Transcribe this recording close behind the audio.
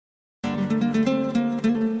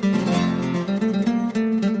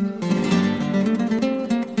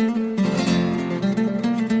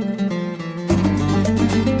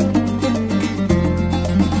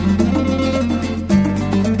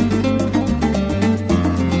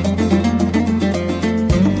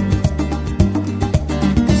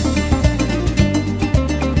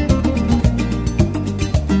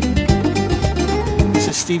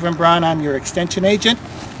Stephen Brown. I'm your extension agent,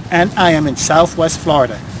 and I am in Southwest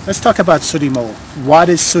Florida. Let's talk about sooty mold. What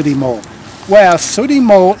is sooty mold? Well, sooty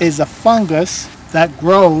mold is a fungus that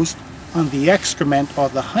grows on the excrement or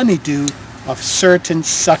the honeydew of certain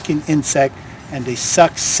sucking insect, and they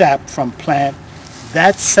suck sap from plant.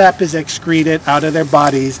 That sap is excreted out of their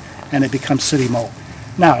bodies and it becomes sooty mold.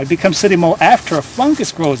 Now, it becomes sooty mold after a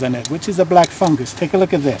fungus grows on it, which is a black fungus. Take a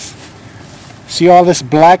look at this. See all this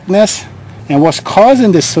blackness? And what's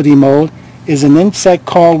causing this sooty mold is an insect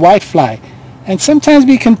called whitefly. And sometimes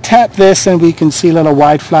we can tap this and we can see a little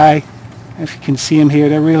whitefly. If you can see them here,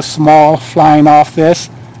 they're real small, flying off this.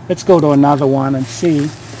 Let's go to another one and see. You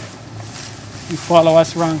follow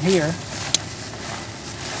us around here.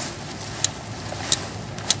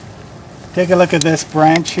 Take a look at this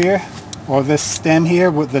branch here, or this stem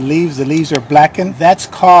here with the leaves. The leaves are blackened. That's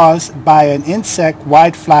caused by an insect,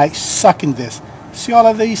 whitefly, sucking this. See all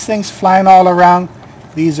of these things flying all around?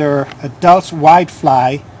 These are adults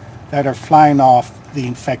whitefly that are flying off the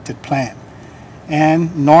infected plant.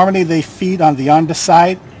 And normally they feed on the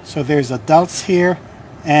underside, so there's adults here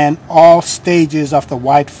and all stages of the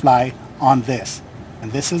whitefly on this.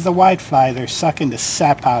 And this is the whitefly. They're sucking the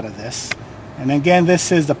sap out of this. And again,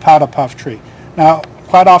 this is the powderpuff tree. Now,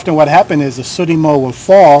 quite often what happens is the sooty mold will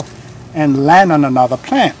fall and land on another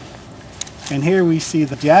plant. And here we see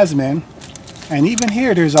the jasmine. And even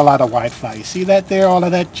here, there's a lot of whitefly. You see that there, all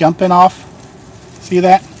of that jumping off? See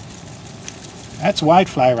that? That's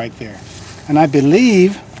whitefly right there. And I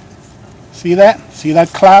believe, see that? See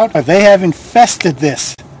that cloud? They have infested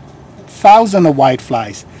this. Thousands of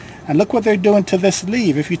whiteflies. And look what they're doing to this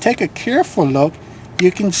leaf. If you take a careful look, you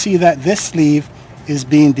can see that this leaf is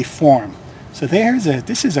being deformed. So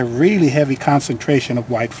this is a really heavy concentration of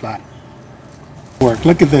whitefly.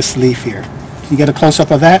 Look at this leaf here. Can you get a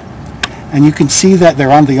close-up of that? And you can see that they're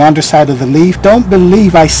on the underside of the leaf. Don't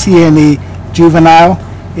believe I see any juvenile,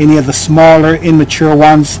 any of the smaller, immature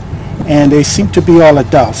ones. And they seem to be all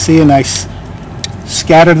adults. See, and I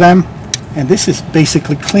scatter them. And this is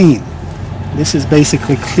basically clean. This is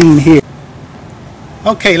basically clean here.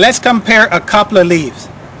 Okay, let's compare a couple of leaves.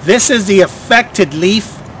 This is the affected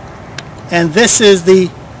leaf, and this is the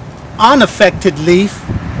unaffected leaf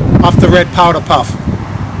of the red powderpuff.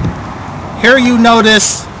 Here you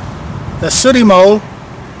notice the sooty mold,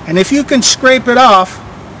 and if you can scrape it off,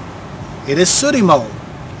 it is sooty mold.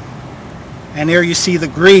 And here you see the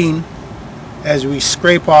green as we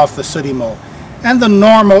scrape off the sooty mold. And the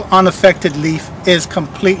normal unaffected leaf is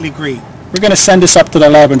completely green. We're going to send this up to the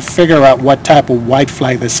lab and figure out what type of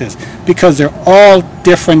whitefly this is, because they're all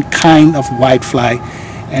different kind of whitefly,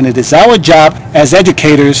 and it is our job as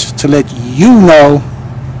educators to let you know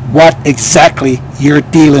what exactly you're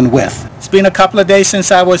dealing with. It's been a couple of days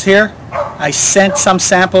since I was here. I sent some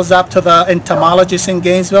samples up to the entomologist in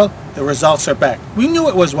Gainesville. The results are back. We knew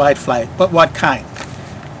it was whitefly, but what kind?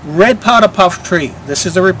 Red powderpuff tree. This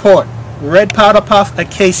is a report. Red powderpuff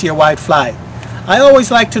acacia whitefly. I always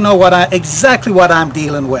like to know exactly what I'm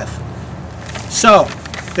dealing with. So,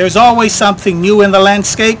 there's always something new in the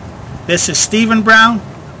landscape. This is Stephen Brown,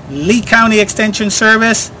 Lee County Extension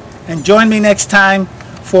Service, and join me next time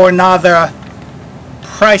for another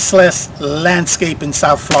priceless landscape in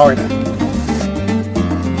South Florida.